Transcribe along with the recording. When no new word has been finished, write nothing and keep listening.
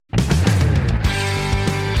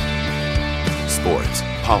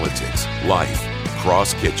politics, life.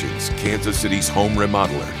 Cross Kitchens, Kansas City's home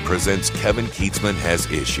remodeler, presents Kevin Keatsman Has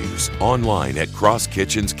Issues, online at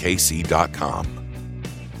crosskitchenskc.com.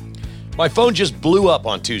 My phone just blew up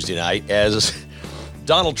on Tuesday night as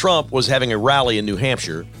Donald Trump was having a rally in New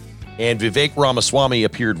Hampshire, and Vivek Ramaswamy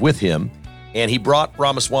appeared with him, and he brought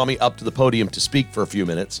Ramaswamy up to the podium to speak for a few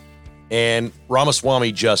minutes, and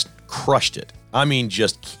Ramaswamy just crushed it. I mean,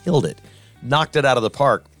 just killed it. Knocked it out of the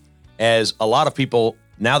park, as a lot of people,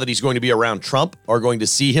 now that he's going to be around Trump, are going to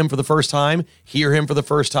see him for the first time, hear him for the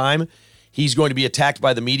first time. He's going to be attacked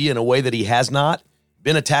by the media in a way that he has not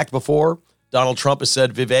been attacked before. Donald Trump has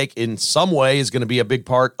said Vivek in some way is going to be a big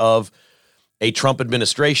part of a Trump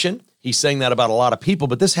administration. He's saying that about a lot of people,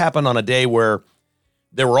 but this happened on a day where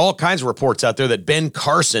there were all kinds of reports out there that Ben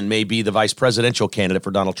Carson may be the vice presidential candidate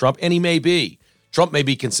for Donald Trump, and he may be. Trump may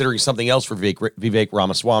be considering something else for Vivek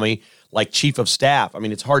Ramaswamy, like chief of staff. I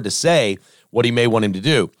mean, it's hard to say what he may want him to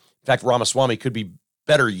do. In fact, Ramaswamy could be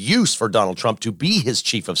better use for Donald Trump to be his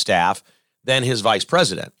chief of staff than his vice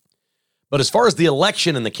president. But as far as the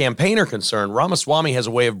election and the campaign are concerned, Ramaswamy has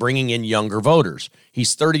a way of bringing in younger voters.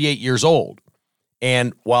 He's 38 years old.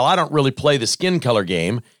 And while I don't really play the skin color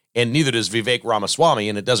game, and neither does Vivek Ramaswamy,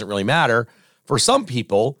 and it doesn't really matter, for some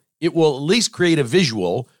people, it will at least create a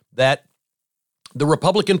visual that the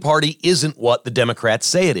Republican Party isn't what the Democrats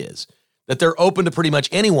say it is, that they're open to pretty much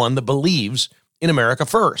anyone that believes in America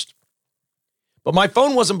first. But my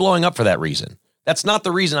phone wasn't blowing up for that reason. That's not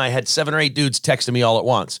the reason I had 7 or 8 dudes texting me all at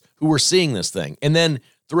once who were seeing this thing. And then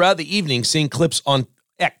throughout the evening, seeing clips on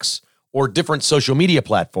X or different social media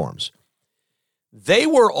platforms. They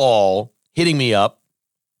were all hitting me up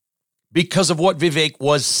because of what Vivek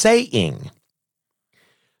was saying.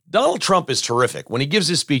 Donald Trump is terrific when he gives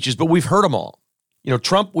his speeches, but we've heard them all. You know,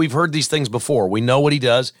 Trump, we've heard these things before. We know what he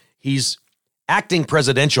does. He's acting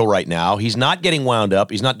presidential right now. He's not getting wound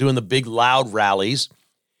up. He's not doing the big, loud rallies.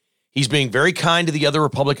 He's being very kind to the other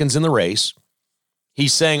Republicans in the race.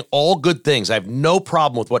 He's saying all good things. I have no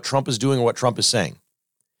problem with what Trump is doing or what Trump is saying.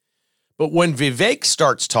 But when Vivek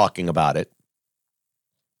starts talking about it,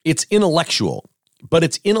 it's intellectual. But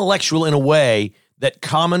it's intellectual in a way that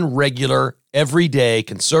common, regular, everyday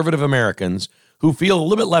conservative Americans who feel a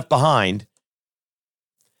little bit left behind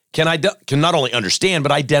can not only understand,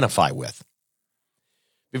 but identify with.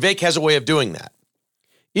 Vivek has a way of doing that.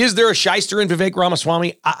 Is there a shyster in Vivek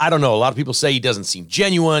Ramaswamy? I don't know. A lot of people say he doesn't seem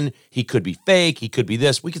genuine. He could be fake. He could be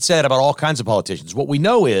this. We could say that about all kinds of politicians. What we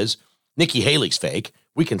know is Nikki Haley's fake.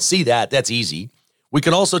 We can see that. That's easy. We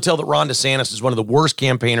can also tell that Ron DeSantis is one of the worst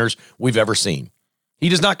campaigners we've ever seen. He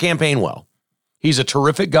does not campaign well. He's a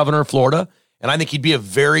terrific governor of Florida, and I think he'd be a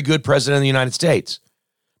very good president of the United States.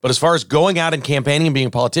 But as far as going out and campaigning and being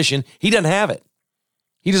a politician, he doesn't have it.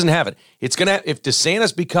 He doesn't have it. It's going to, if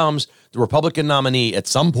DeSantis becomes the Republican nominee at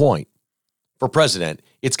some point for president,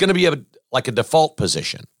 it's going to be like a default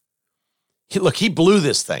position. He blew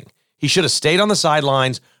this thing. He should have stayed on the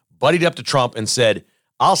sidelines, buddied up to Trump and said,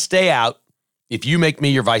 I'll stay out if you make me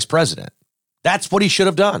your vice president. That's what he should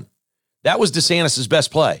have done. That was DeSantis' best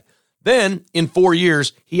play. Then in 4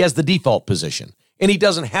 years, he has the default position and he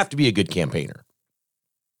doesn't have to be a good campaigner.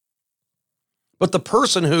 But the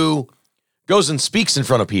person who goes and speaks in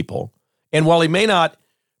front of people, and while he may not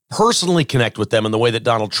personally connect with them in the way that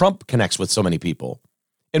Donald Trump connects with so many people,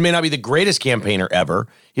 and may not be the greatest campaigner ever,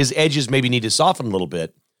 his edges maybe need to soften a little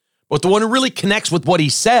bit, but the one who really connects with what he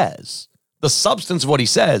says, the substance of what he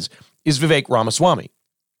says, is Vivek Ramaswamy.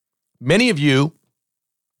 Many of you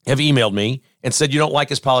have emailed me and said you don't like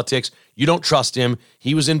his politics, you don't trust him,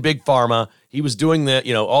 he was in big pharma, he was doing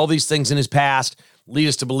all these things in his past, lead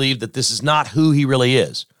us to believe that this is not who he really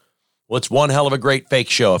is. Well, it's one hell of a great fake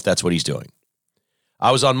show if that's what he's doing.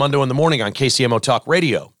 I was on Mundo in the Morning on KCMO Talk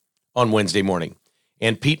Radio on Wednesday morning,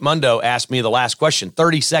 and Pete Mundo asked me the last question.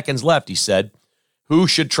 30 seconds left, he said, who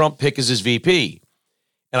should Trump pick as his VP?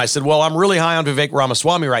 And I said, well, I'm really high on Vivek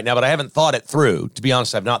Ramaswamy right now, but I haven't thought it through. To be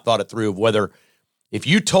honest, I've not thought it through of whether, if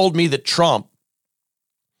you told me that Trump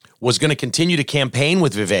was going to continue to campaign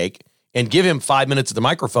with Vivek and give him 5 minutes at the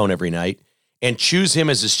microphone every night and choose him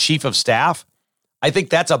as his chief of staff, I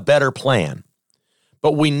think that's a better plan.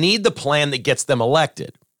 But we need the plan that gets them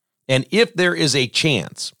elected. And if there is a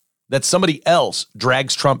chance that somebody else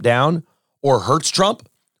drags Trump down or hurts Trump,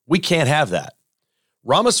 we can't have that.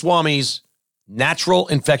 Ramaswamy's natural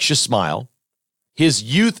infectious smile, his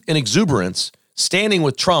youth and exuberance, standing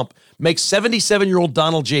with Trump, makes 77-year-old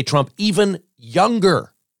Donald J. Trump even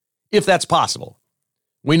younger, if that's possible.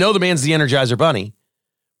 We know the man's the Energizer Bunny,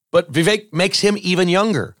 but Vivek makes him even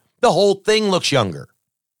younger. The whole thing looks younger.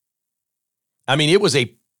 I mean, it was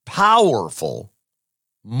a powerful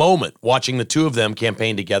moment watching the two of them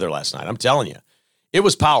campaign together last night. I'm telling you, it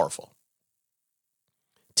was powerful.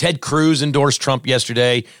 Ted Cruz endorsed Trump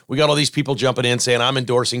yesterday. We got all these people jumping in saying, I'm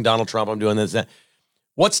endorsing Donald Trump. I'm doing this, that.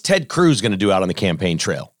 What's Ted Cruz going to do out on the campaign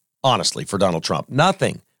trail, honestly, for Donald Trump?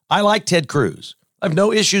 Nothing. I like Ted Cruz. I have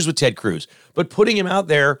no issues with Ted Cruz. But putting him out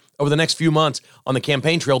there over the next few months on the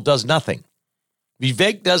campaign trail does nothing.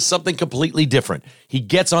 Vivek does something completely different. He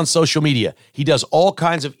gets on social media. He does all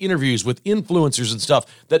kinds of interviews with influencers and stuff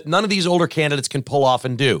that none of these older candidates can pull off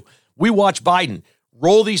and do. We watch Biden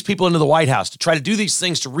roll these people into the White House to try to do these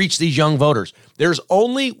things to reach these young voters. There's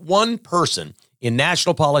only one person in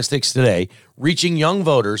national politics today reaching young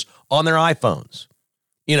voters on their iPhones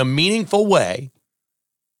in a meaningful way,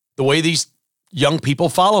 the way these young people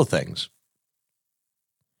follow things.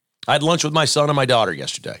 I had lunch with my son and my daughter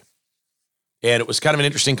yesterday, and it was kind of an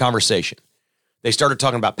interesting conversation. They started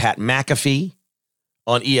talking about Pat McAfee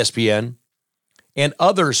on ESPN and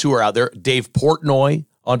others who are out there, Dave Portnoy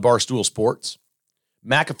on Barstool Sports.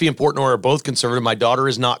 McAfee and Portnoy are both conservative. My daughter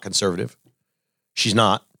is not conservative. She's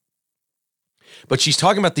not. But she's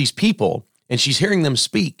talking about these people, and she's hearing them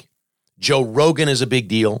speak. Joe Rogan is a big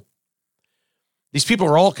deal. These people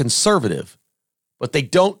are all conservative, but they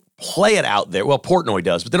don't play it out there. Well, Portnoy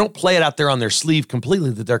does, but they don't play it out there on their sleeve completely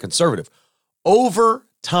that they're conservative. Over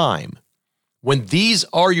time, when these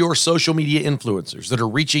are your social media influencers that are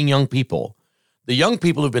reaching young people, the young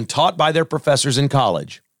people who've been taught by their professors in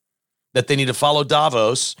college that they need to follow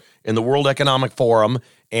Davos and the World Economic Forum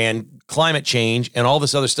and climate change and all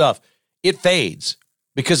this other stuff, it fades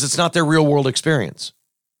because it's not their real world experience.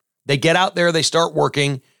 They get out there, they start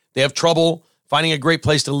working, they have trouble finding a great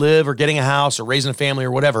place to live or getting a house or raising a family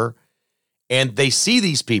or whatever, and they see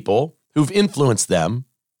these people who've influenced them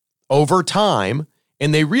over time,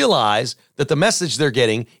 and they realize that the message they're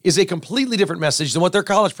getting is a completely different message than what their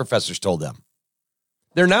college professors told them.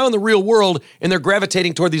 They're now in the real world, and they're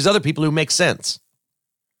gravitating toward these other people who make sense.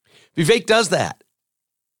 Vivek does that.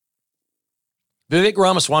 Vivek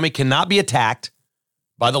Ramaswamy cannot be attacked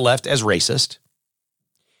by the left as racist.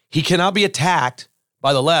 He cannot be attacked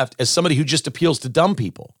by the left as somebody who just appeals to dumb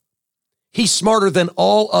people. He's smarter than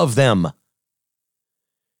all of them.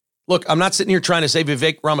 Look, I'm not sitting here trying to say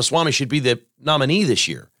Vivek Ramaswamy should be the nominee this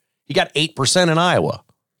year. He got 8% in Iowa.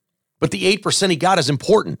 But the 8% he got is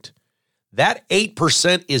important. That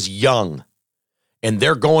 8% is young, and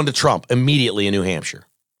they're going to Trump immediately in New Hampshire.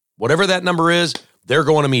 Whatever that number is, they're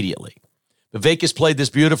going immediately. Vivek has played this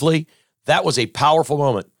beautifully. That was a powerful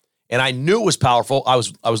moment, and I knew it was powerful. I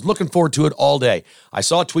was looking forward to it all day. I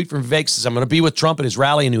saw a tweet from Vivek that says, I'm going to be with Trump at his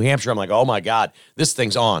rally in New Hampshire. I'm like, oh, my God, this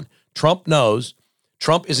thing's on. Trump knows.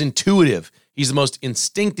 Trump is intuitive. He's the most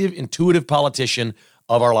instinctive, intuitive politician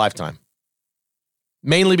of our lifetime,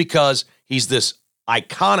 mainly because he's this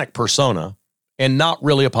iconic persona and not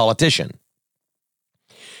really a politician.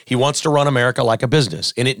 He wants to run America like a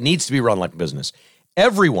business, and it needs to be run like a business.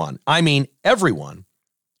 Everyone, I mean everyone,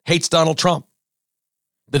 hates Donald Trump.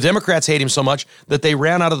 The Democrats hate him so much that they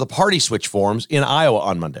ran out of the party switch forms in Iowa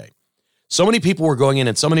on Monday. So many people were going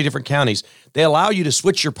in so many different counties, they allow you to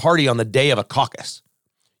switch your party on the day of a caucus.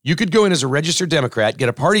 You could go in as a registered Democrat, get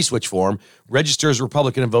a party switch form, register as a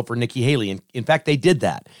Republican, and vote for Nikki Haley. And in fact, they did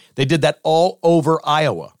that. They did that all over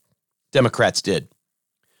Iowa. Democrats did.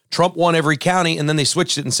 Trump won every county, and then they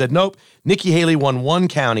switched it and said, nope, Nikki Haley won one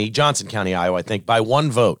county, Johnson County, Iowa, I think, by one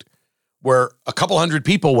vote, where a couple hundred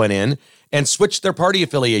people went in and switched their party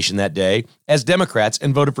affiliation that day as Democrats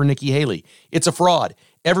and voted for Nikki Haley. It's a fraud.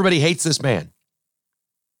 Everybody hates this man.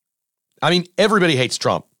 I mean, everybody hates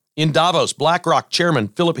Trump. In Davos, BlackRock chairman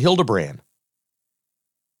Philip Hildebrand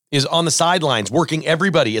is on the sidelines working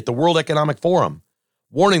everybody at the World Economic Forum,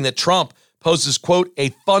 warning that Trump poses, quote, a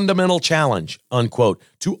fundamental challenge, unquote,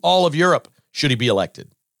 to all of Europe should he be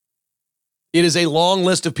elected. It is a long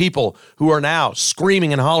list of people who are now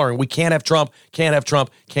screaming and hollering, we can't have Trump, can't have Trump,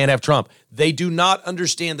 can't have Trump. They do not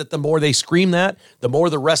understand that the more they scream that, the more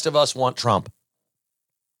the rest of us want Trump.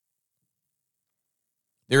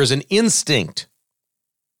 There is an instinct,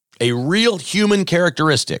 a real human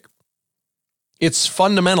characteristic. It's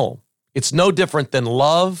fundamental. It's no different than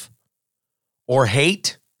love or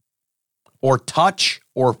hate or touch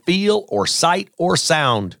or feel or sight or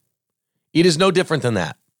sound. It is no different than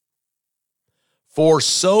that. For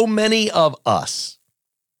so many of us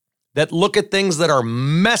that look at things that are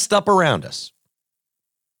messed up around us,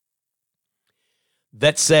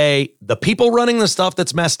 that say the people running the stuff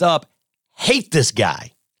that's messed up hate this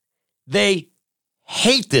guy. They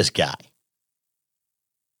hate this guy.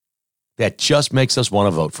 That just makes us want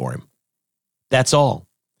to vote for him. That's all.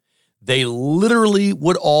 They literally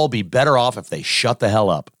would all be better off if they shut the hell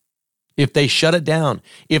up. if they shut it down,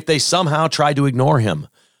 if they somehow try to ignore him.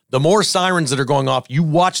 The more sirens that are going off, you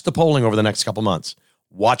watch the polling over the next couple months.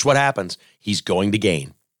 Watch what happens. He's going to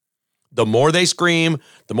gain. The more they scream,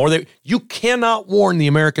 you cannot warn the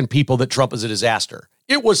American people that Trump is a disaster.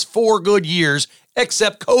 It was 4 good years,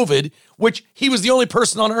 except COVID, which he was the only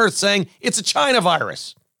person on earth saying it's a China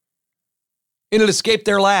virus. And it escaped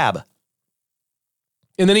their lab.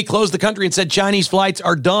 And then he closed the country and said, Chinese flights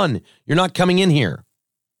are done. You're not coming in here.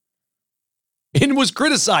 And was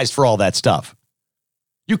criticized for all that stuff.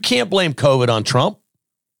 You can't blame COVID on Trump.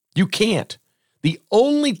 You can't. The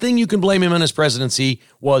only thing you can blame him on his presidency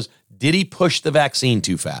was, did he push the vaccine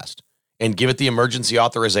too fast and give it the emergency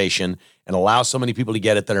authorization and allow so many people to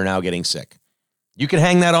get it that are now getting sick? You can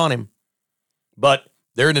hang that on him. But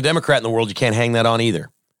there isn't a Democrat in the world you can't hang that on either.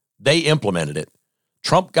 They implemented it.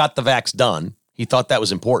 Trump got the vax done. He thought that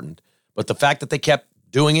was important. But the fact that they kept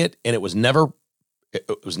doing it and it was never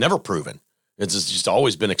proven. It's just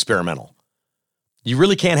always been experimental. You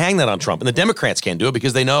really can't hang that on Trump. And the Democrats can't do it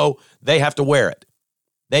because they know they have to wear it.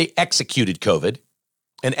 They executed COVID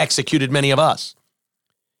and executed many of us.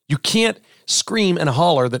 You can't scream and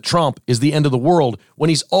holler that Trump is the end of the world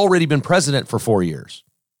when he's already been president for 4 years.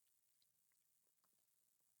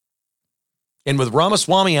 And with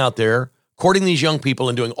Ramaswamy out there courting these young people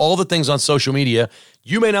and doing all the things on social media,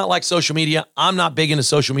 you may not like social media. I'm not big into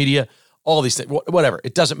social media, all these things, whatever.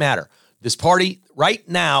 It doesn't matter. This party, right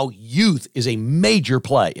now, youth is a major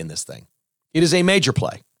play in this thing. It is a major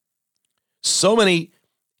play. So many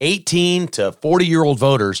 18 to 40-year-old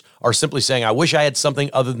voters are simply saying, I wish I had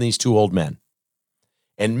something other than these 2 old men.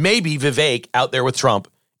 And maybe Vivek out there with Trump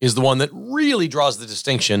is the one that really draws the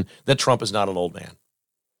distinction that Trump is not an old man.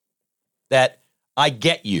 That I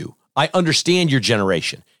get you. I understand your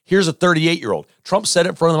generation. Here's a 38-year-old. Trump said it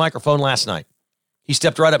in front of the microphone last night. He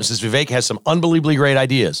stepped right up and says, Vivek has some unbelievably great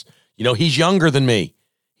ideas. You know, he's younger than me.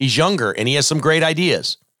 He's younger and he has some great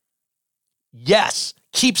ideas. Yes,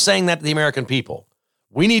 keep saying that to the American people.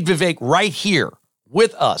 We need Vivek right here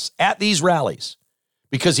with us at these rallies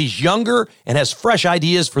because he's younger and has fresh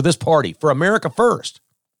ideas for this party, for America first.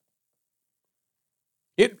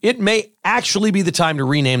 It may actually be the time to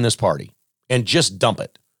rename this party and just dump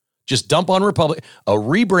it. Just dump on Republic. A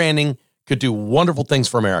rebranding could do wonderful things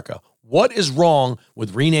for America. What is wrong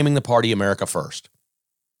with renaming the party America First?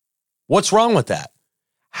 What's wrong with that?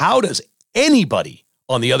 How does anybody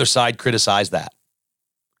on the other side criticize that?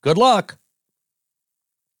 Good luck.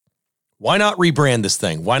 Why not rebrand this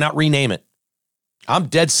thing? Why not rename it? I'm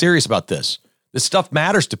dead serious about this. This stuff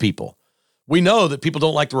matters to people. We know that people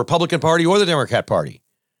don't like the Republican Party or the Democrat Party.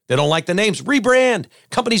 They don't like the names. Rebrand.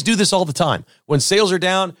 Companies do this all the time. When sales are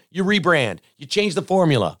down, you rebrand. You change the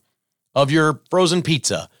formula of your frozen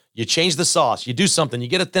pizza. You change the sauce. You do something. You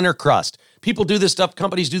get a thinner crust. People do this stuff.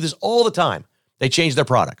 Companies do this all the time. They change their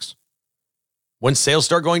products. When sales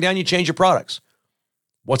start going down, you change your products.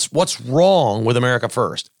 What's wrong with America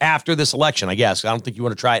First? After this election, I guess. I don't think you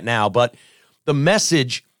want to try it now, but the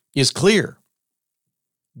message is clear.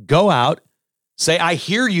 Go out, say, I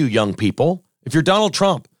hear you, young people. If you're Donald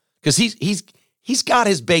Trump, because he's got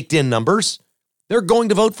his baked-in numbers. They're going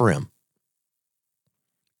to vote for him.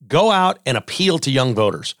 Go out and appeal to young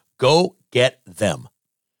voters. Go get them.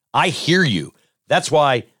 I hear you. That's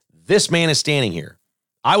why this man is standing here.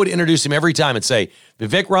 I would introduce him every time and say,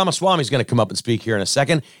 Vivek Ramaswamy is going to come up and speak here in a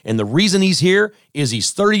second. And the reason he's here is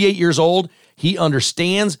he's 38 years old. He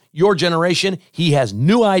understands your generation. He has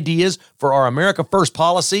new ideas for our America First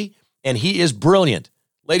policy, and he is brilliant.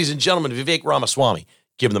 Ladies and gentlemen, Vivek Ramaswamy.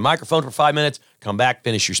 Give him the microphone for 5 minutes. Come back,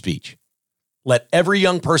 finish your speech. Let every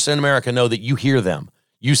young person in America know that you hear them.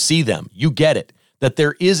 You see them. You get it. That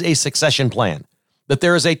there is a succession plan. That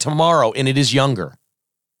there is a tomorrow, and it is younger.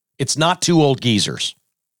 It's not 2 old geezers.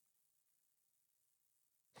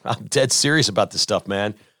 I'm dead serious about this stuff,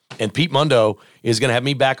 man. And Pete Mundo is going to have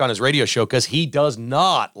me back on his radio show because he does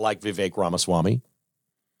not like Vivek Ramaswamy.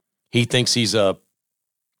 He thinks he's a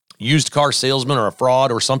used car salesman or a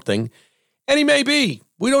fraud or something. And he may be.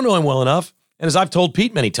 We don't know him well enough. And as I've told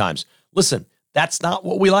Pete many times, listen, that's not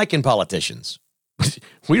what we like in politicians.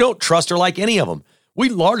 We don't trust or like any of them. We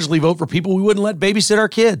largely vote for people we wouldn't let babysit our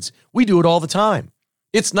kids. We do it all the time.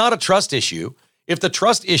 It's not a trust issue. If the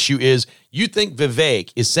trust issue is you think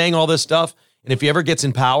Vivek is saying all this stuff, and if he ever gets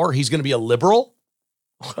in power, he's going to be a liberal,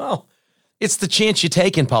 well, it's the chance you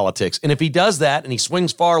take in politics. And if he does that and he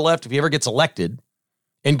swings far left, if he ever gets elected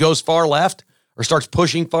and goes far left or starts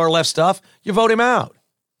pushing far left stuff, you vote him out.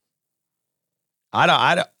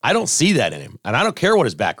 I don't see that in him. And I don't care what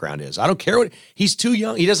his background is. I don't care what he's too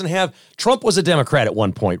young. He doesn't have Trump was a Democrat at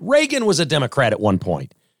one point. Reagan was a Democrat at one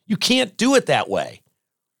point. You can't do it that way.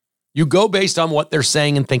 You go based on what they're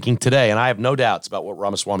saying and thinking today, and I have no doubts about what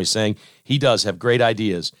Ramaswamy's saying. He does have great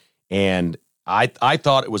ideas, and I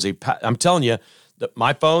thought it was I'm telling you,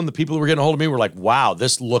 my phone, the people who were getting a hold of me were like, wow,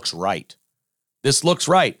 this looks right. This looks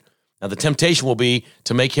right. Now, the temptation will be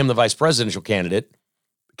to make him the vice presidential candidate.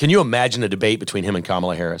 Can you imagine a debate between him and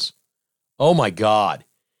Kamala Harris? Oh, my God.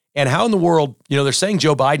 And how in the world, they're saying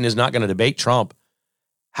Joe Biden is not going to debate Trump.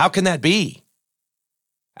 How can that be?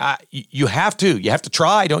 You have to. You have to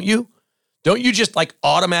try, don't you? Don't you just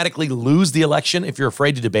automatically lose the election if you're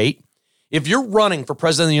afraid to debate? If you're running for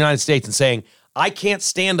president of the United States and saying, I can't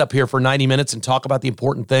stand up here for 90 minutes and talk about the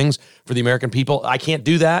important things for the American people, I can't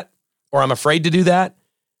do that, or I'm afraid to do that,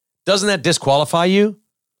 doesn't that disqualify you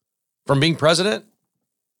from being president?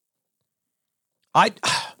 I'd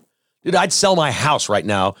sell my house right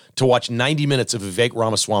now to watch 90 minutes of Vivek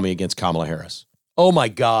Ramaswamy against Kamala Harris. Oh, my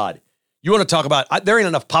God. You want to talk about, there ain't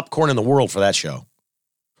enough popcorn in the world for that show.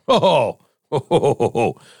 But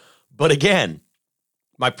again,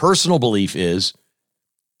 my personal belief is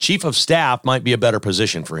chief of staff might be a better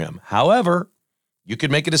position for him. However, you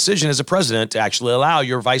could make a decision as a president to actually allow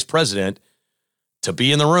your vice president to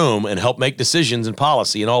be in the room and help make decisions and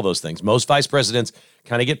policy and all those things. Most vice presidents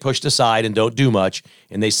kind of get pushed aside and don't do much,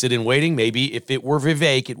 and they sit in waiting. Maybe if it were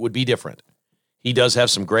Vivek, it would be different. He does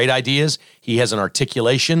have some great ideas. He has an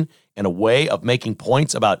articulation and a way of making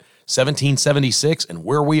points about 1776 and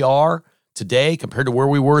where we are today compared to where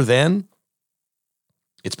we were then.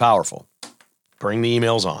 It's powerful. Bring the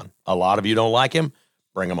emails on. A lot of you don't like him.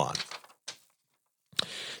 Bring them on.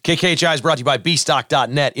 KKHI is brought to you by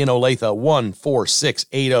bstock.net in Olathe,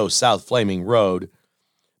 14680 South Flaming Road.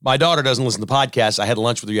 My daughter doesn't listen to podcasts. I had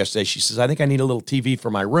lunch with her yesterday. She says, I think I need a little TV for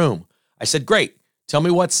my room. I said, great. Tell me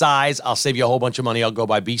what size. I'll save you a whole bunch of money. I'll go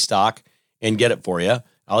buy bstock and get it for you.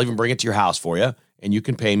 I'll even bring it to your house for you, and you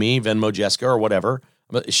can pay me, Venmo, Jessica, or whatever.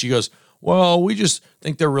 She goes, well, we just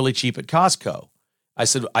think they're really cheap at Costco. I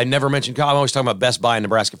said, I never mentioned Costco. I'm always talking about Best Buy and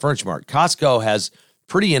Nebraska Furniture Mart. Costco has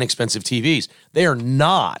pretty inexpensive TVs. They are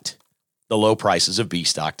not the low prices of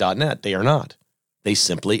bstock.net. They are not. They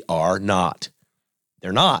simply are not.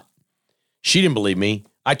 They're not. She didn't believe me.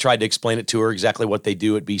 I tried to explain it to her exactly what they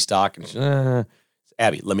do at bstock. And she said,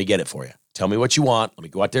 Abby, let me get it for you. Tell me what you want. Let me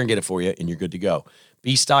go out there and get it for you, and you're good to go.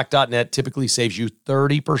 bstock.net typically saves you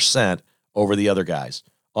 30% over the other guys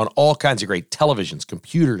on all kinds of great televisions,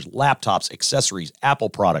 computers, laptops, accessories, Apple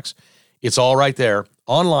products. It's all right there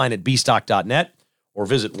online at bstock.net or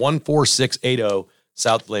visit 14680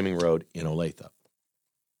 South Flaming Road in Olathe.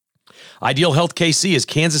 Ideal Health KC is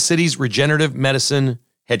Kansas City's regenerative medicine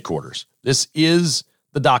headquarters. This is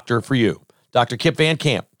the doctor for you. Dr. Kip Van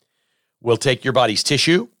Camp will take your body's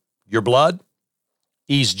tissue, your blood,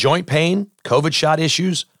 ease joint pain, COVID shot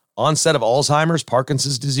issues, onset of Alzheimer's,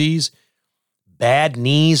 Parkinson's disease, bad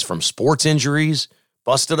knees from sports injuries,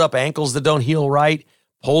 busted up ankles that don't heal right,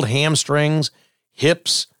 pulled hamstrings,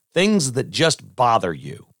 hips, things that just bother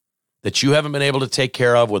you, that you haven't been able to take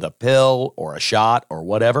care of with a pill or a shot or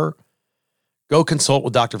whatever. Go consult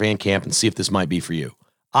with Dr. Van Camp and see if this might be for you.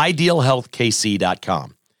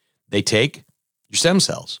 IdealHealthKC.com. They take your stem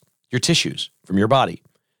cells, your tissues from your body.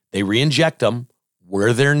 They re-inject them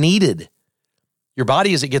where they're needed. Your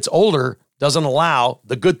body, as it gets older, doesn't allow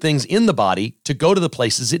the good things in the body to go to the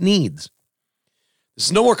places it needs. This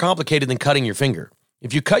is no more complicated than cutting your finger.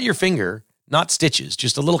 If you cut your finger, not stitches,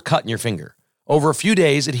 just a little cut in your finger, over a few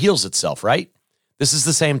days, it heals itself, right? This is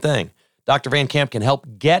the same thing. Dr. Van Camp can help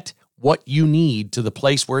get what you need to the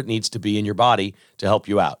place where it needs to be in your body to help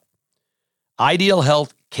you out.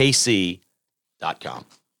 IdealHealthKC.com.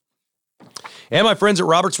 And my friends at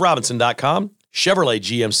RobertsRobinson.com, Chevrolet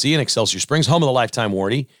GMC in Excelsior Springs, home of the lifetime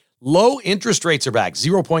warranty. Low interest rates are back,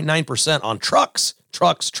 0.9% on trucks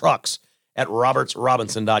at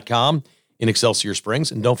RobertsRobinson.com in Excelsior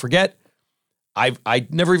Springs. And don't forget, I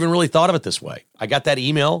never even really thought of it this way. I got that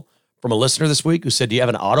email from a listener this week who said, do you have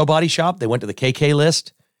an auto body shop? They went to the KK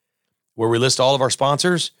list where we list all of our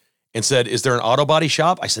sponsors and said, is there an auto body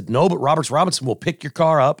shop? I said, no, but Roberts Robinson will pick your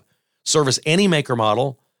car up, service any maker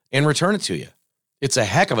model, and return it to you. It's a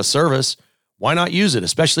heck of a service. Why not use it,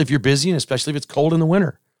 especially if you're busy and especially if it's cold in the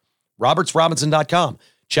winter? RobertsRobinson.com.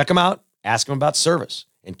 Check them out. Ask them about service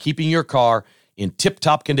and keeping your car in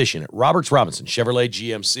tip-top condition at Roberts Robinson Chevrolet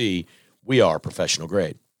GMC. We are professional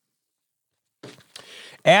grade.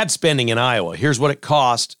 Ad spending in Iowa. Here's what it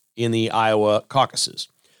cost in the Iowa caucuses.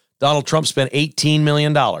 Donald Trump spent $18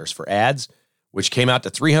 million for ads, which came out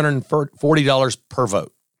to $340 per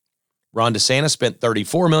vote. Ron DeSantis spent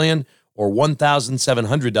 $34 million or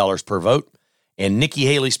 $1,700 per vote. And Nikki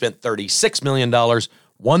Haley spent $36 million,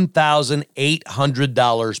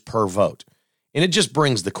 $1,800 per vote. And it just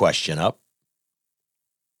brings the question up.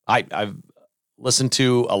 I've listened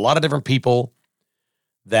to a lot of different people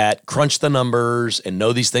that crunch the numbers and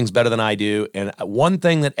know these things better than I do. And one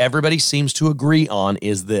thing that everybody seems to agree on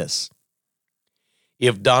is this.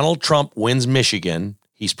 If Donald Trump wins Michigan,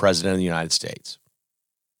 he's president of the United States.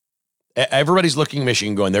 Everybody's looking at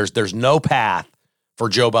Michigan going, there's no path for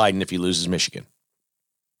Joe Biden if he loses Michigan.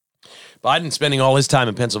 Biden's spending all his time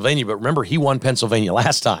in Pennsylvania, but remember, he won Pennsylvania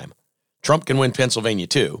last time. Trump can win Pennsylvania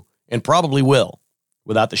too, and probably will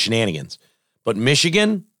without the shenanigans. But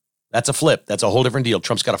Michigan, that's a flip. That's a whole different deal.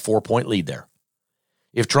 Trump's got a 4-point lead there.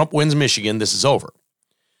 If Trump wins Michigan, this is over.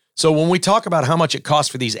 So when we talk about how much it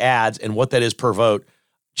costs for these ads and what that is per vote,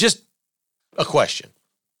 just a question.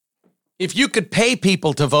 If you could pay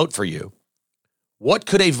people to vote for you, what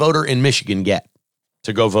could a voter in Michigan get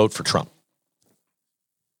to go vote for Trump?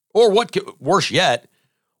 Or what, worse yet,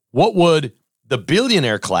 what would the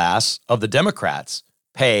billionaire class of the Democrats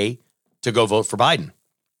pay to go vote for Biden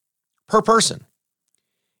per person?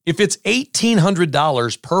 If it's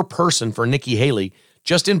 $1,800 per person for Nikki Haley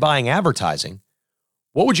just in buying advertising,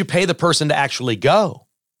 what would you pay the person to actually go?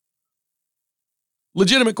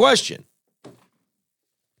 Legitimate question.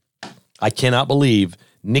 I cannot believe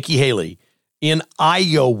Nikki Haley in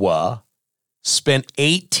Iowa spent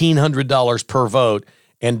 $1,800 per vote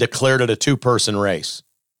and declared it a 2-person race.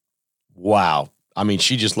 Wow. I mean,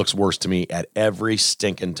 she just looks worse to me at every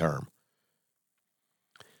stinking term.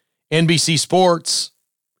 NBC Sports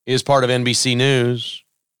is part of NBC News,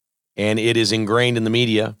 and it is ingrained in the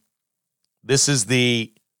media. This is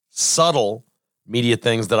the subtle media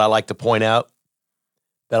things that I like to point out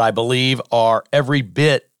that I believe are every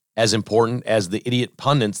bit as important as the idiot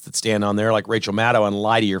pundits that stand on there like Rachel Maddow and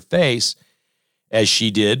lie to your face, as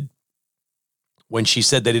she did when she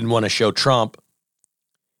said they didn't want to show Trump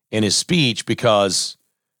in his speech because,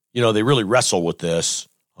 they really wrestle with this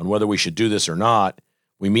on whether we should do this or not.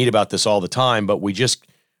 We meet about this all the time, but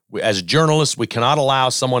as journalists, we cannot allow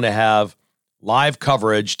someone to have live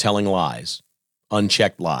coverage telling lies,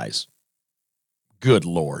 unchecked lies. Good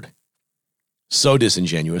Lord. So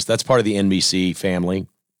disingenuous. That's part of the NBC family.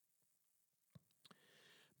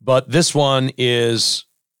 But this one is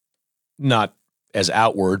not as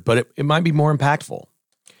outward, but it might be more impactful.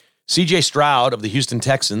 C.J. Stroud of the Houston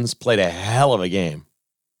Texans played a hell of a game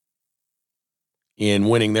in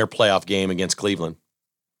winning their playoff game against Cleveland.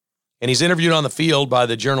 And he's interviewed on the field by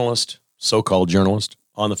the journalist, so-called journalist,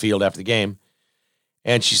 on the field after the game.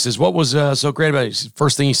 And she says, what was so great about it?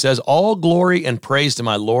 First thing he says, all glory and praise to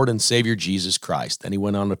my Lord and Savior Jesus Christ. Then he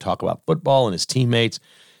went on to talk about football and his teammates.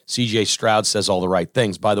 C.J. Stroud says all the right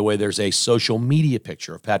things. By the way, there's a social media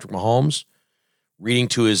picture of Patrick Mahomes reading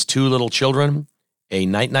to his 2 little children a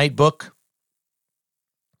night-night book.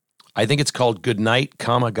 I think it's called Good Night,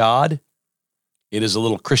 God. It is a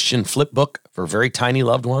little Christian flip book for very tiny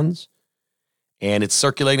loved ones. And it's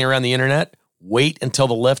circulating around the internet. Wait until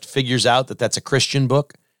the left figures out that that's a Christian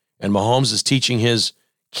book and Mahomes is teaching his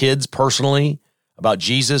kids personally about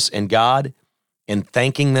Jesus and God and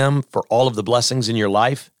thanking them for all of the blessings in your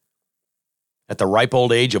life at the ripe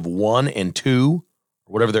old age of 1 and 2,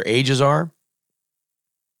 or whatever their ages are.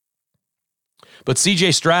 But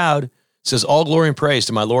C.J. Stroud says, all glory and praise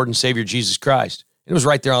to my Lord and Savior Jesus Christ. It was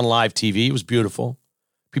right there on live TV. It was beautiful.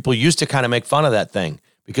 People used to kind of make fun of that thing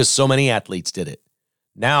because so many athletes did it.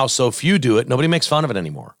 Now, so few do it, nobody makes fun of it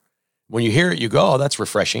anymore. When you hear it, you go, oh, that's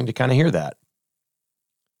refreshing to kind of hear that.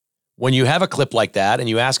 When you have a clip like that and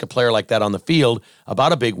you ask a player like that on the field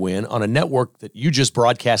about a big win on a network that you just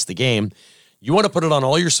broadcast the game, you want to put it on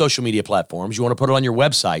all your social media platforms. You want to put it on your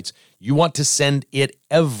websites. You want to send it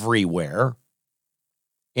everywhere.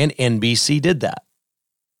 And NBC did that.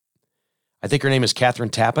 I think her name is Catherine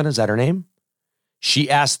Tappan. Is that her name? She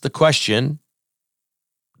asked the question.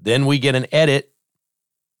 Then we get an edit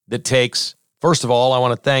that takes, first of all, I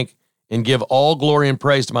want to thank and give all glory and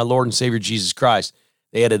praise to my Lord and Savior Jesus Christ.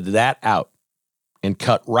 They edited that out and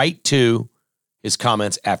cut right to his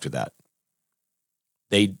comments after that.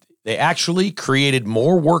 They actually created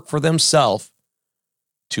more work for themselves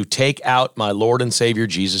to take out my Lord and Savior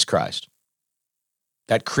Jesus Christ.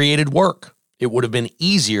 That created work. It would have been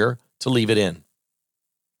easier to leave it in.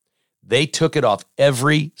 They took it off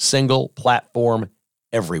every single platform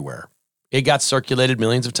everywhere. It got circulated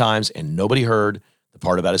millions of times and nobody heard the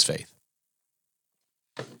part about his faith.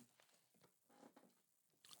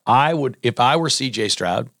 I would, if I were C.J.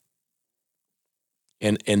 Stroud,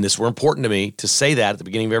 and this were important to me to say that at the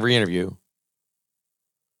beginning of every interview,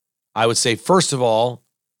 I would say, first of all,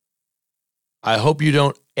 I hope you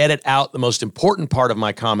don't edit out the most important part of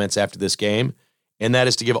my comments after this game, and that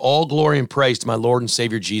is to give all glory and praise to my Lord and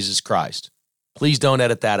Savior Jesus Christ. Please don't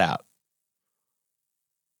edit that out.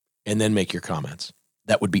 And then make your comments.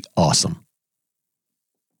 That would be awesome.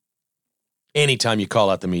 Anytime you call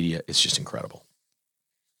out the media, it's just incredible.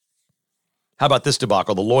 How about this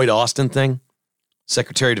debacle? The Lloyd Austin thing.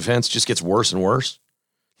 Secretary of Defense just gets worse and worse.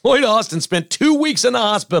 Lloyd Austin spent 2 weeks in the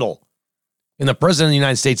hospital, and the President of the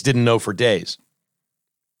United States didn't know for days.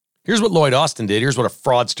 Here's what Lloyd Austin did. Here's what a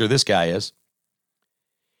fraudster this guy is.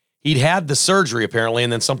 He'd had the surgery, apparently,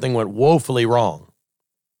 and then something went woefully wrong.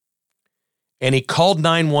 And he called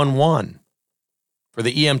 911 for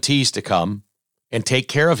the EMTs to come and take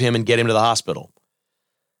care of him and get him to the hospital.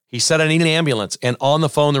 He said, I need an ambulance. And on the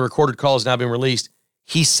phone, the recorded call has now been released.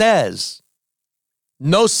 He says,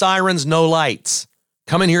 no sirens, no lights.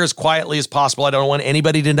 Come in here as quietly as possible. I don't want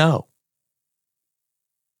anybody to know.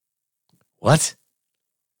 What?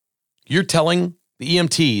 You're telling the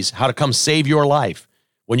EMTs how to come save your life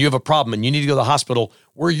when you have a problem and you need to go to the hospital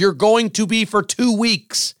where you're going to be for 2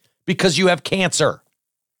 weeks because you have cancer.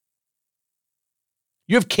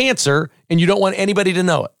 You have cancer and you don't want anybody to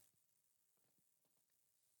know it.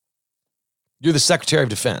 You're the Secretary of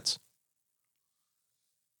Defense.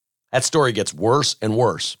 That story gets worse and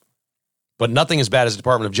worse. But nothing as bad as the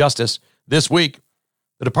Department of Justice. This week,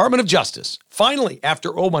 the Department of Justice, finally,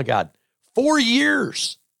 after, 4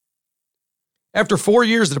 years. After 4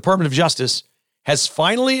 years, the Department of Justice has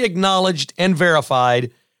finally acknowledged and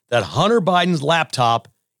verified that Hunter Biden's laptop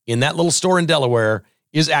in that little store in Delaware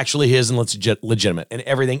is actually his and legitimate, and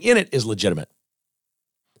everything in it is legitimate.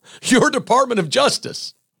 Your Department of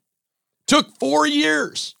Justice took 4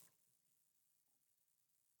 years.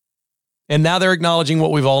 And now they're acknowledging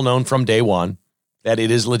what we've all known from day one, that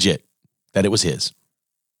it is legit, that it was his.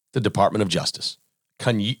 The Department of Justice.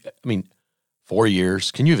 4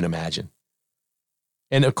 years. Can you even imagine?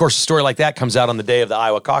 And of course, a story like that comes out on the day of the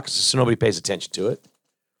Iowa caucuses, so nobody pays attention to it.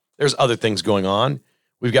 There's other things going on.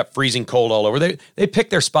 We've got freezing cold all over. They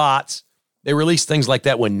pick their spots. They release things like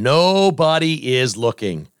that when nobody is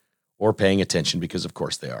looking or paying attention, because of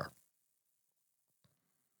course they are.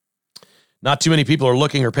 Not too many people are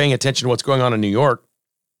looking or paying attention to what's going on in New York.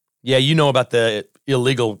 Yeah, you know about the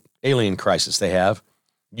illegal alien crisis they have.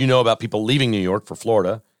 You know about people leaving New York for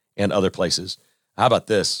Florida and other places. How about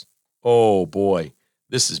this? Oh, boy,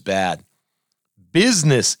 this is bad.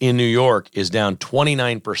 Business in New York is down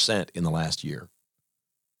 29% in the last year.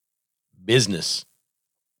 Business.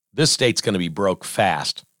 This state's going to be broke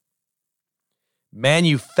fast.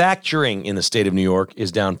 Manufacturing in the state of New York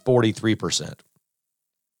is down 43%.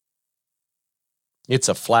 It's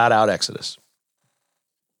a flat-out exodus.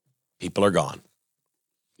 People are gone.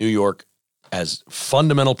 New York has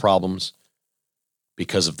fundamental problems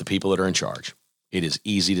because of the people that are in charge. It is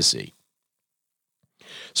easy to see.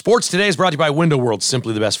 Sports Today is brought to you by Window World,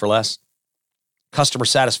 simply the best for less. Customer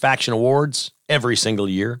satisfaction awards every single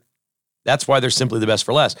year. That's why they're simply the best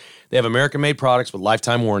for less. They have American-made products with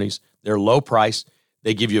lifetime warranties. They're low price.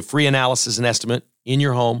 They give you a free analysis and estimate in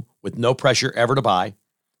your home with no pressure ever to buy.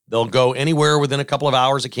 They'll go anywhere within a couple of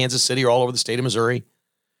hours of Kansas City or all over the state of Missouri.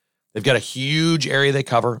 They've got a huge area they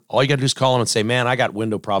cover. All you got to do is call them and say, man, I got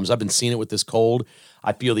window problems. I've been seeing it with this cold.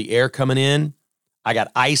 I feel the air coming in. I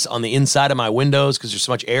got ice on the inside of my windows because there's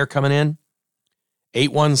so much air coming in.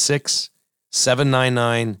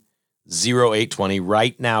 816-799-0820.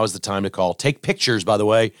 Right now is the time to call. Take pictures, by the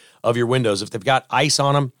way, of your windows. If they've got ice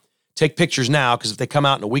on them, take pictures now, because if they come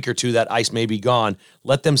out in a week or two, that ice may be gone.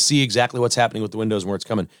 Let them see exactly what's happening with the windows and where it's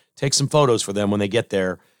coming. Take some photos for them when they get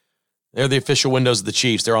there. They're the official windows of the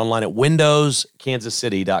Chiefs. They're online at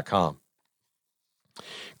windowskansascity.com.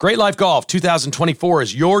 Great Life Golf 2024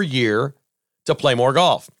 is your year to play more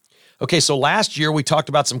golf. Okay, so last year we talked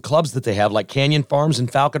about some clubs that they have, like Canyon Farms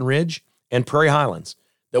and Falcon Ridge and Prairie Highlands,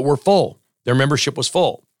 that were full. Their membership was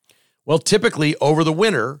full. Well, typically over the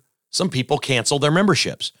winter, some people cancel their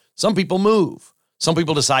memberships. Some people move. Some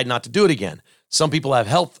people decide not to do it again. Some people have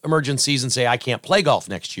health emergencies and say, I can't play golf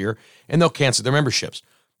next year, and they'll cancel their memberships.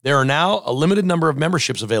 There are now a limited number of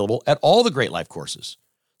memberships available at all the Great Life courses.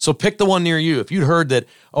 So pick the one near you. If you'd heard that,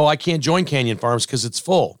 I can't join Canyon Farms because it's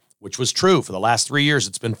full, which was true for the last 3 years,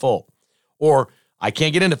 it's been full. Or I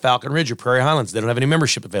can't get into Falcon Ridge or Prairie Highlands. They don't have any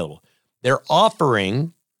membership available. They're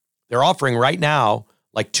offering right now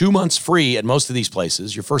like 2 months free at most of these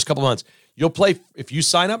places. Your first couple months, you'll play, if you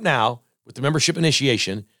sign up now with the membership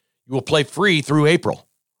initiation, you will play free through April.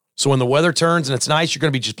 So when the weather turns and it's nice, you're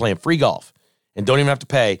going to be just playing free golf and don't even have to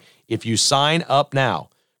pay. If you sign up now,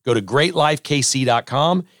 go to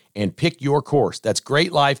greatlifekc.com and pick your course. That's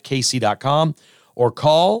greatlifekc.com, or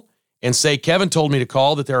call and say, Kevin told me to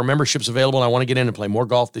call that there are memberships available and I want to get in and play more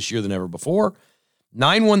golf this year than ever before.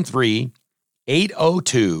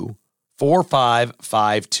 913-802-4242.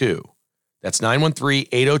 913-802-4552. That's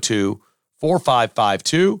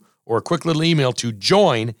 913-802-4552, or a quick little email to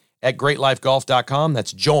join@greatlifegolf.com.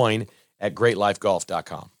 That's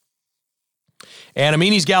join@greatlifegolf.com. And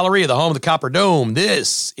Amini's Galleria, the home of the Copper Dome.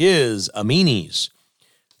 This is Amini's.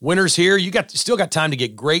 Winter's here. You still got time to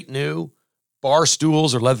get great new bar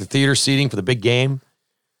stools or leather theater seating for the big game.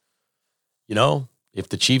 You know, if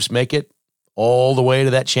the Chiefs make it all the way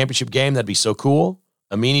to that championship game, that'd be so cool.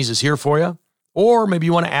 Amini's is here for you. Or maybe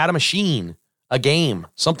you want to add a machine, a game,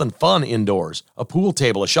 something fun indoors, a pool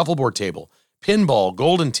table, a shuffleboard table, pinball,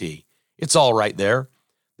 golden tee. It's all right there.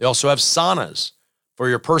 They also have saunas for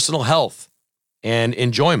your personal health and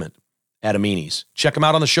enjoyment at Amini's. Check them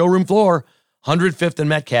out on the showroom floor, 105th and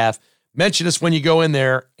Metcalf. Mention us when you go in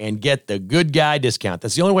there and get the good guy discount.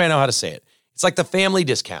 That's the only way I know how to say it. It's like the family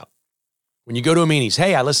discount. When you go to Amini's,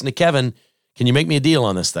 hey, I listened to Kevin. Can you make me a deal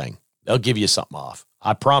on this thing? They'll give you something off.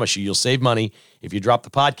 I promise you'll save money if you drop the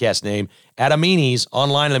podcast name at Amini's,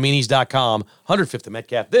 online at Amini's.com, 105th and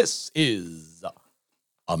Metcalf. This is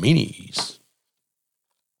Amini's.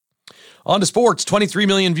 On to sports. 23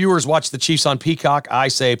 million viewers watch the Chiefs on Peacock. I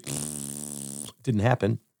say, didn't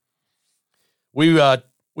happen. We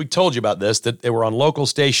told you about this, that they were on local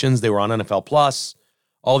stations. They were on NFL Plus,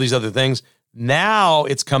 all these other things. Now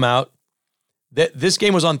it's come out that this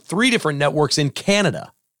game was on 3 different networks in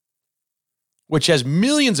Canada, which has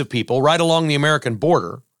millions of people right along the American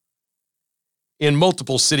border in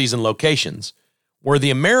multiple cities and locations, where the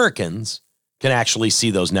Americans can actually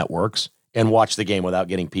see those networks and watch the game without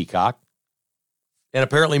getting Peacock. And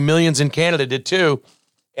apparently millions in Canada did too.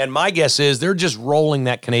 And my guess is they're just rolling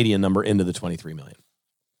that Canadian number into the 23 million.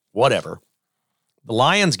 Whatever. The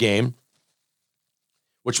Lions game,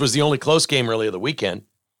 which was the only close game really of the weekend,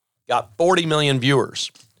 got 40 million viewers.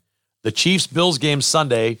 The Chiefs-Bills game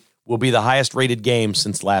Sunday will be the highest rated game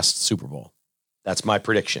since last Super Bowl. That's my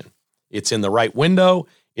prediction. It's in the right window.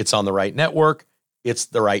 It's on the right network. It's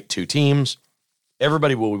the right 2 teams.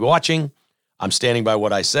 Everybody will be watching. I'm standing by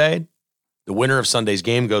what I said. The winner of Sunday's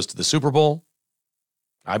game goes to the Super Bowl.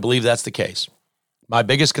 I believe that's the case. My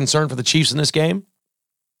biggest concern for the Chiefs in this game,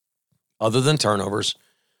 other than turnovers,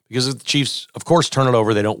 because if the Chiefs, of course, turn it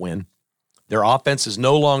over, they don't win. Their offense is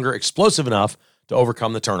no longer explosive enough to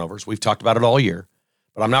overcome the turnovers. We've talked about it all year,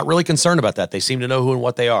 but I'm not really concerned about that. They seem to know who and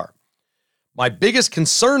what they are. My biggest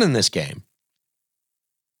concern in this game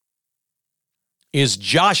is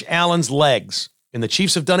Josh Allen's legs, and the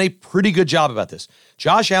Chiefs have done a pretty good job about this.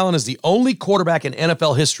 Josh Allen is the only quarterback in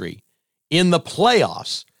NFL history in the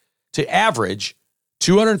playoffs to average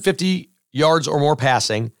 250 yards or more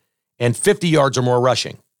passing and 50 yards or more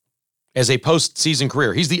rushing as a postseason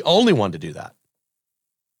career. He's the only one to do that.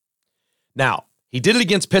 Now, he did it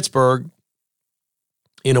against Pittsburgh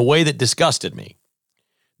in a way that disgusted me.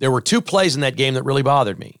 There were 2 plays in that game that really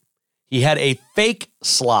bothered me. He had a fake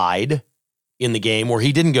slide in the game where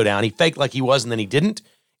he didn't go down. He faked like he was, and then he didn't.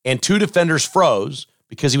 And 2 defenders froze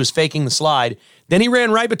because he was faking the slide. Then he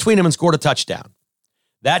ran right between them and scored a touchdown.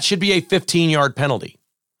 That should be a 15-yard penalty.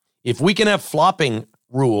 If we can have flopping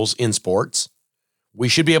rules in sports, we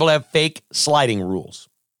should be able to have fake sliding rules.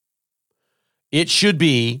 It should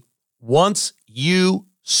be once you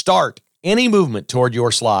start any movement toward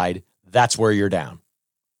your slide, that's where you're down.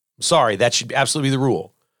 I'm sorry, that should absolutely be the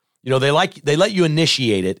rule. You know, they let you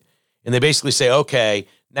initiate it, and they basically say, okay,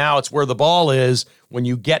 now it's where the ball is when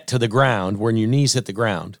you get to the ground, when your knees hit the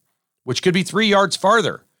ground, which could be 3 yards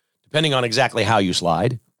farther, depending on exactly how you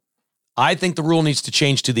slide. I think the rule needs to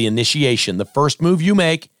change to the initiation. The first move you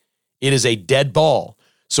make, it is a dead ball.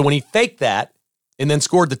 So when he faked that and then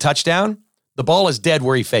scored the touchdown, the ball is dead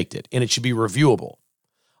where he faked it, and it should be reviewable.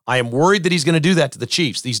 I am worried that he's going to do that to the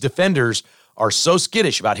Chiefs. These defenders are so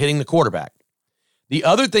skittish about hitting the quarterback. The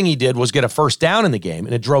other thing he did was get a first down in the game,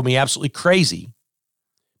 and it drove me absolutely crazy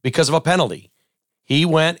because of a penalty. He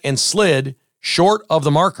went and slid short of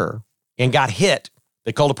the marker and got hit.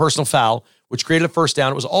 They called a personal foul, which created a first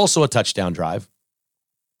down. It was also a touchdown drive.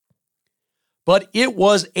 But it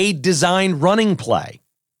was a designed running play.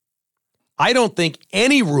 I don't think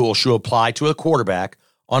any rule should apply to a quarterback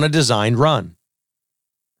on a designed run.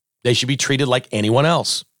 They should be treated like anyone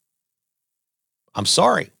else. I'm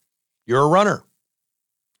sorry. You're a runner.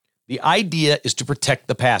 The idea is to protect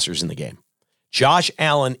the passers in the game. Josh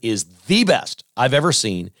Allen is the best I've ever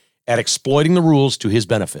seen at exploiting the rules to his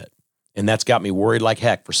benefit. And that's got me worried like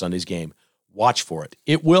heck for Sunday's game. Watch for it.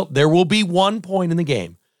 There will be one point in the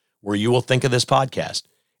game where you will think of this podcast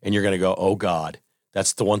and you're going to go, oh God,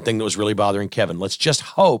 that's the one thing that was really bothering Kevin. Let's just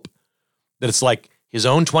hope that it's like his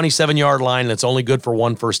own 27-yard line and it's only good for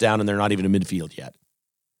one first down and they're not even in midfield yet.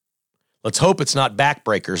 Let's hope it's not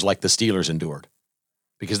backbreakers like the Steelers endured,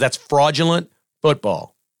 because that's fraudulent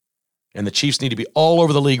football. And the Chiefs need to be all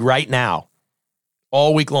over the league right now,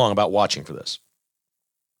 all week long, about watching for this.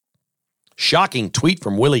 Shocking tweet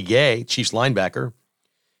from Willie Gay, Chiefs linebacker.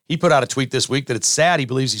 He put out a tweet this week that it's sad he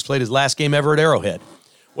believes he's played his last game ever at Arrowhead.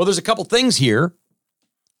 Well, there's a couple things here.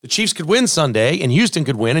 The Chiefs could win Sunday, and Houston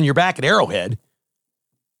could win, and you're back at Arrowhead.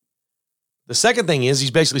 The second thing is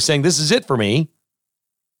he's basically saying, this is it for me.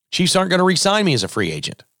 Chiefs aren't going to re-sign me as a free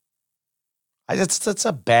agent. That's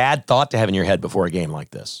a bad thought to have in your head before a game like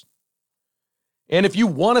this. And if you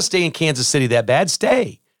want to stay in Kansas City that bad,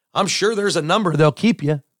 stay. I'm sure there's a number they'll keep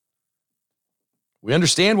you. We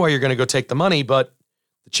understand why you're going to go take the money, but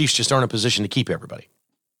the Chiefs just aren't in a position to keep everybody.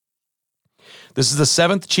 This is the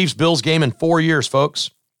 7th Chiefs-Bills game in 4 years,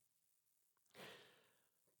 folks.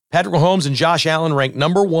 Patrick Mahomes and Josh Allen ranked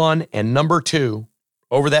number 1 and number 2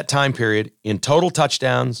 over that time period in total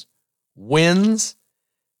touchdowns, wins,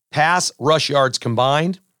 pass rush yards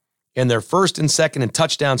combined, and their first and second in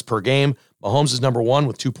touchdowns per game. Mahomes is number 1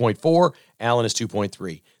 with 2.4. Allen is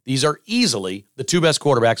 2.3. These are easily the two best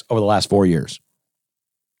quarterbacks over the last 4 years.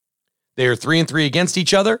 They are 3-3 against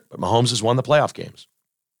each other, but Mahomes has won the playoff games.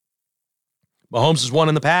 Mahomes has won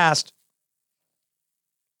in the past.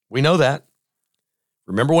 We know that.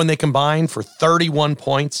 Remember when they combined for 31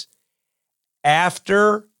 points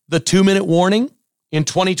after the 2-minute warning in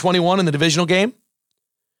 2021 in the divisional game?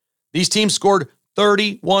 These teams scored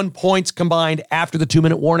 31 points combined after the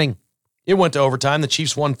 2-minute warning. It went to overtime. The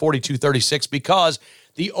Chiefs won 42-36 because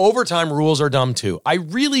the overtime rules are dumb too. I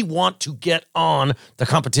really want to get on the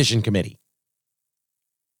competition committee.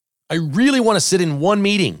 I really want to sit in one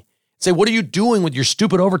meeting and say, what are you doing with your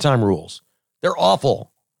stupid overtime rules? They're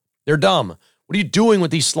awful. They're dumb. What are you doing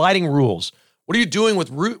with these sliding rules? What are you doing with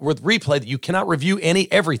replay that you cannot review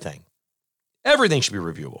everything? Everything should be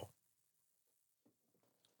reviewable.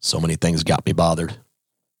 So many things got me bothered.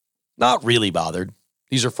 Not really bothered.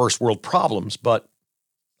 These are first world problems, but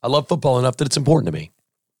I love football enough that it's important to me.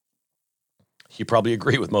 You probably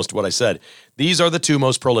agree with most of what I said. These are the two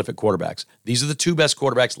most prolific quarterbacks. These are the two best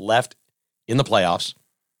quarterbacks left in the playoffs.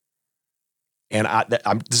 And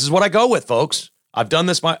this is what I go with, folks. I've done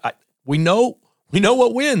this. We know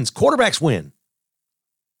what wins. Quarterbacks win.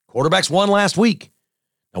 Quarterbacks won last week.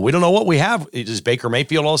 Now, we don't know what we have. Is Baker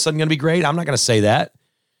Mayfield all of a sudden going to be great? I'm not going to say that.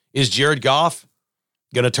 Is Jared Goff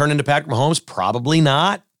going to turn into Patrick Mahomes? Probably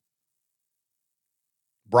not.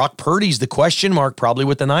 Brock Purdy's the question mark probably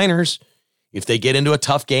with the Niners. If they get into a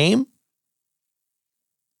tough game,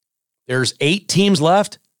 there's 8 teams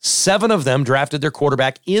left. 7 of them drafted their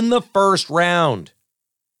quarterback in the first round.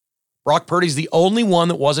 Brock Purdy's the only one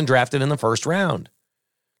that wasn't drafted in the first round.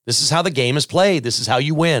 This is how the game is played. This is how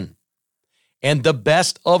you win. And the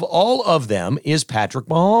best of all of them is Patrick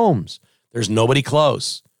Mahomes. There's nobody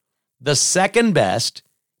close. The second best,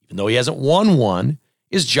 even though he hasn't won one,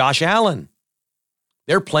 is Josh Allen.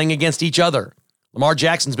 They're playing against each other. Lamar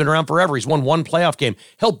Jackson's been around forever. He's won 1 playoff game.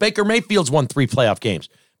 Hell, Baker Mayfield's won 3 playoff games.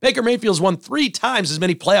 Baker Mayfield's won 3 times as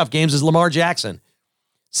many playoff games as Lamar Jackson.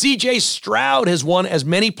 C.J. Stroud has won as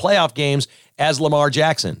many playoff games as Lamar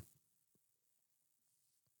Jackson.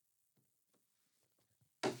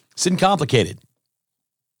 It's isn't complicated.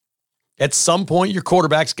 At some point, your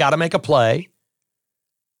quarterback's got to make a play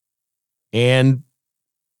and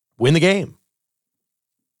win the game.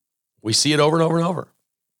 We see it over and over and over.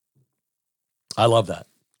 I love that.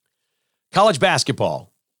 College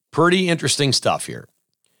basketball. Pretty interesting stuff here.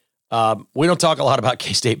 We don't talk a lot about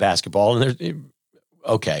K-State basketball. And there's,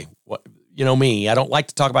 okay, you know me, I don't like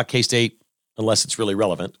to talk about K-State unless it's really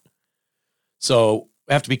relevant. So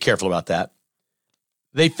I have to be careful about that.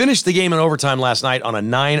 They finished the game in overtime last night on a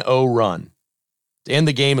 9-0 run to end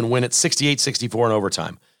the game and win it 68-64 in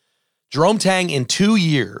overtime. Jerome Tang in 2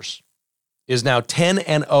 years is now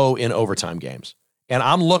 10-0 in overtime games. And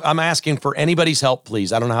I'm asking for anybody's help,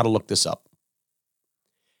 please. I don't know how to look this up.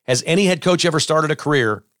 Has any head coach ever started a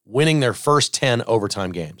career winning their first 10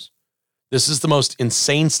 overtime games? This is the most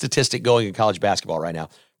insane statistic going in college basketball right now.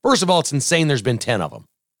 First of all, it's insane there's been 10 of them.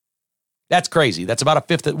 That's crazy. That's about a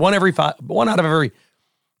fifth.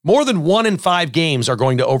 More than 1 in 5 games are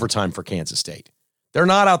going to overtime for Kansas State. They're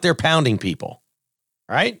not out there pounding people.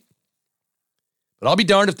 All right? But I'll be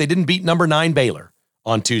darned if they didn't beat number 9 Baylor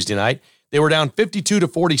on Tuesday night. They were down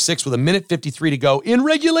 52-46 with 1:53 to go in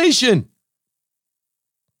regulation.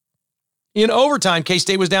 In overtime,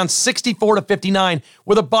 K-State was down 64-59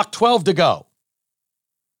 with $1:12 to go.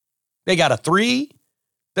 They got a 3,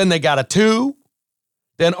 then they got a 2.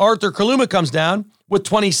 Then Arthur Kaluma comes down with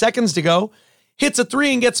 20 seconds to go, hits a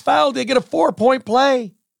 3 and gets fouled. They get a 4-point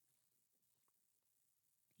play.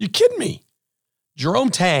 You kidding me? Jerome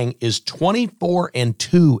Tang is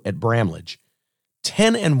 24-2 at Bramlage,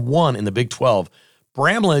 10-1 in the Big 12.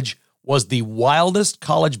 Bramlage was the wildest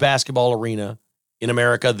college basketball arena in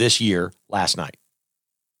America this year, last night.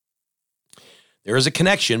 There is a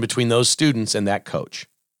connection between those students and that coach.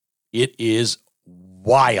 It is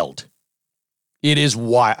wild. It is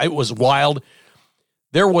wild. It was wild.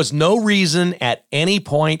 There was no reason at any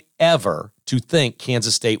point ever to think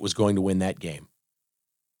Kansas State was going to win that game.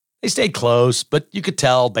 They stayed close, but you could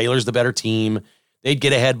tell Baylor's the better team. They'd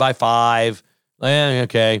get ahead by 5.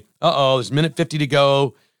 Okay. There's a minute 50 to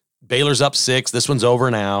go. Baylor's up 6. This one's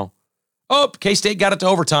over now. Oh, K-State got it to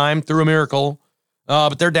overtime through a miracle.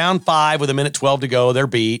 But they're down 5 with a minute 12 to go. They're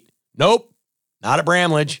beat. Nope, not at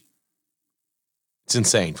Bramlage. It's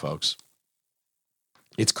insane, folks.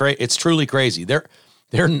 It's truly crazy. They're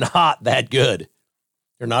not that good.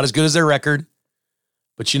 They're not as good as their record.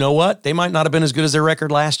 But you know what? They might not have been as good as their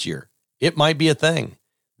record last year. It might be a thing.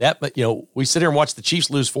 But we sit here and watch the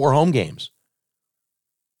Chiefs lose 4 home games.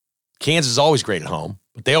 Kansas is always great at home,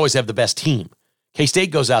 but they always have the best team.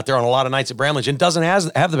 K-State goes out there on a lot of nights at Bramlage and doesn't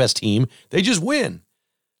have the best team. They just win.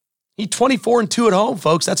 He's 24-2 at home,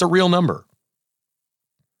 folks. That's a real number.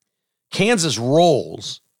 Kansas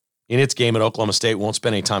rolls in its game at Oklahoma State. Won't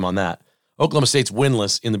spend any time on that. Oklahoma State's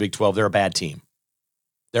winless in the Big 12. They're a bad team.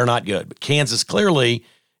 They're not good. But Kansas clearly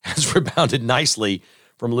has rebounded nicely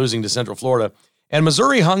from losing to Central Florida. And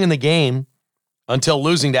Missouri hung in the game until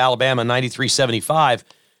losing to Alabama 93-75.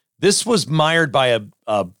 This was mired by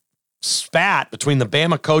a spat between the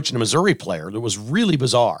Bama coach and a Missouri player that was really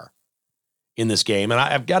bizarre in this game. And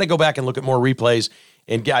I've got to go back and look at more replays.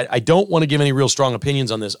 And I don't want to give any real strong opinions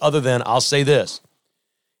on this other than I'll say this.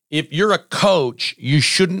 If you're a coach, you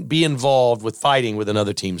shouldn't be involved with fighting with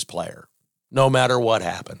another team's player, no matter what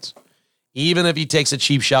happens. Even if he takes a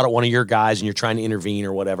cheap shot at one of your guys and you're trying to intervene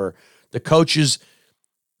or whatever, the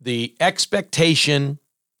expectation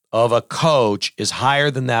of a coach is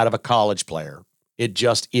higher than that of a college player. It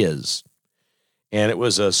just is. And it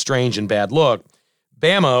was a strange and bad look.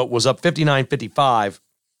 Bama was up 59-55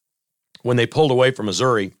 when they pulled away from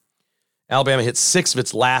Missouri. Alabama hit 6 of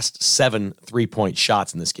its last 7 3-point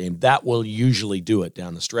shots in this game. That will usually do it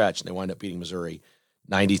down the stretch, and they wind up beating Missouri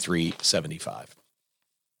 93-75.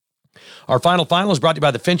 Our final is brought to you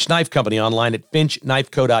by the Finch Knife Company online at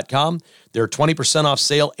finchknifeco.com. Their 20% off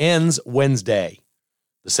sale ends Wednesday,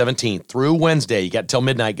 the 17th, through Wednesday. You got till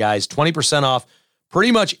midnight, guys. 20% off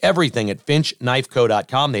pretty much everything at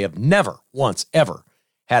finchknifeco.com. They have never once ever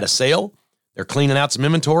had a sale. They're cleaning out some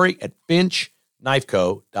inventory at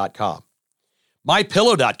finchknifeco.com.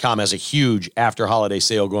 MyPillow.com has a huge after-holiday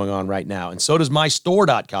sale going on right now, and so does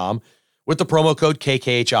MyStore.com with the promo code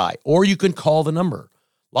KKHI, or you can call the number.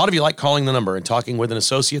 A lot of you like calling the number and talking with an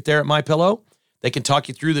associate there at MyPillow. They can talk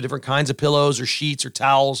you through the different kinds of pillows or sheets or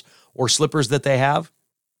towels or slippers that they have,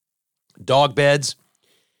 dog beds.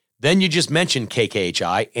 Then you just mention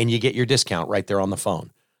KKHI, and you get your discount right there on the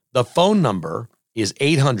phone. The phone number is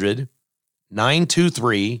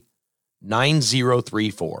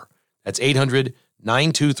 800-923-9034. That's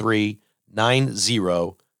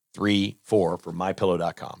 800-923-9034 for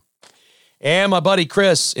MyPillow.com. And my buddy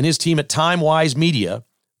Chris and his team at TimeWise Media,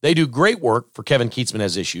 they do great work for Kevin Keatsman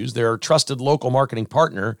Has Issues. They're a trusted local marketing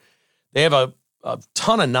partner. They have a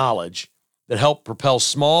ton of knowledge that help propel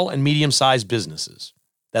small and medium-sized businesses.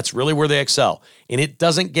 That's really where they excel. And it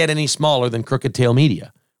doesn't get any smaller than Crooked Tail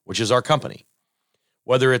Media, which is our company.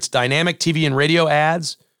 Whether it's dynamic TV and radio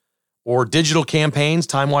ads or digital campaigns,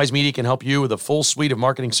 TimeWise Media can help you with a full suite of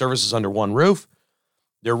marketing services under one roof.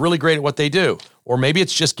 They're really great at what they do. Or maybe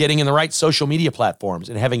it's just getting in the right social media platforms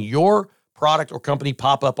and having your product or company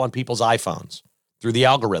pop up on people's iPhones through the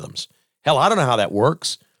algorithms. Hell, I don't know how that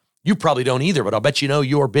works. You probably don't either, but I'll bet you know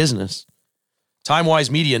your business. TimeWise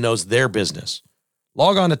Media knows their business.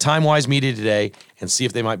 Log on to TimeWise Media today and see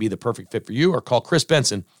if they might be the perfect fit for you, or call Chris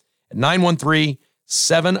Benson at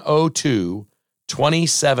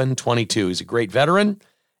 913-702-2722. He's a great veteran,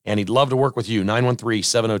 and he'd love to work with you.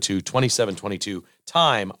 913-702-2722,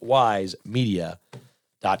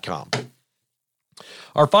 timewisemedia.com.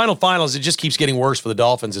 Our final is it just keeps getting worse for the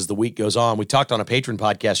Dolphins as the week goes on. We talked on a patron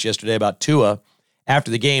podcast yesterday about Tua after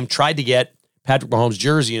the game, tried to get Patrick Mahomes'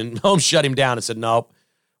 jersey, and Mahomes shut him down and said, nope,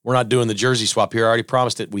 we're not doing the jersey swap here. I already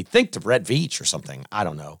promised it, we think, to Brett Veach or something. I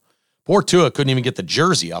don't know. Poor Tua couldn't even get the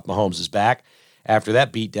jersey off Mahomes' back after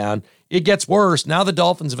that beatdown. It gets worse. Now the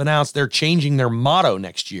Dolphins have announced they're changing their motto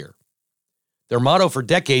next year. Their motto for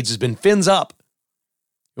decades has been fins up.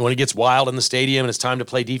 And when it gets wild in the stadium and it's time to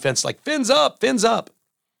play defense, like fins up, fins up.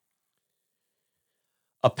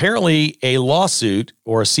 Apparently, a lawsuit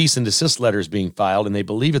or a cease and desist letter is being filed, and they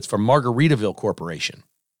believe it's from Margaritaville Corporation.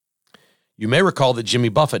 You may recall that Jimmy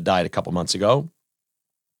Buffett died a couple months ago.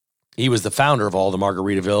 He was the founder of all the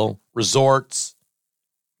Margaritaville resorts,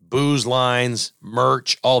 booze lines,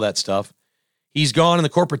 merch, all that stuff. He's gone, and the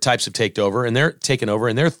corporate types have taken over, and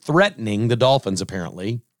they're threatening the Dolphins,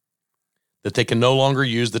 apparently, that they can no longer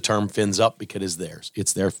use the term fins up because it's theirs.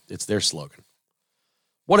 It's their slogan.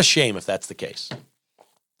 What a shame if that's the case.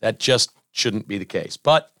 That just shouldn't be the case.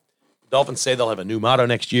 But Dolphins say they'll have a new motto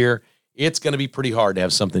next year. It's going to be pretty hard to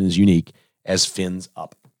have something as unique as fins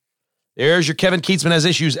up. There's your Kevin Keatsman Has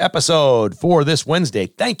Issues episode for this Wednesday.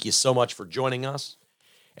 Thank you so much for joining us.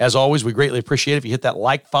 As always, we greatly appreciate it if you hit that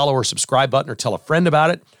like, follow, or subscribe button, or tell a friend about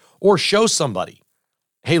it, or show somebody.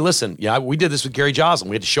 Hey, listen, we did this with Gary Joslin.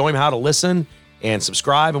 We had to show him how to listen and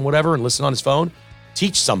subscribe and whatever and listen on his phone.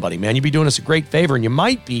 Teach somebody, man. You'd be doing us a great favor, and you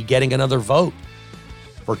might be getting another vote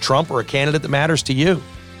for Trump or a candidate that matters to you.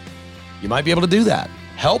 You might be able to do that.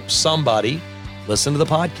 Help somebody listen to the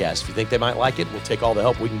podcast. If you think they might like it, we'll take all the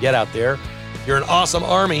help we can get out there. You're an awesome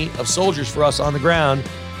army of soldiers for us on the ground,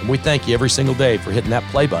 and we thank you every single day for hitting that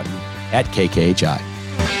play button at KKHI.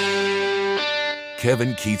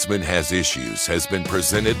 Kevin Keatsman Has Issues has been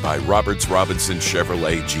presented by Roberts Robinson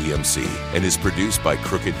Chevrolet GMC and is produced by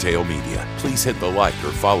Crooked Tail Media. Please hit the like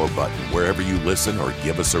or follow button wherever you listen or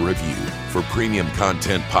give us a review. For premium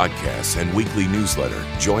content podcasts and weekly newsletter,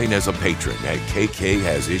 join as a patron at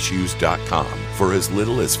kkhasissues.com for as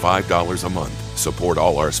little as $5 a month. Support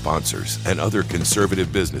all our sponsors and other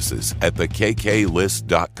conservative businesses at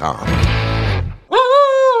thekklist.com.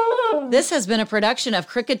 This has been a production of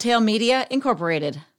Crooked Tail Media, Incorporated.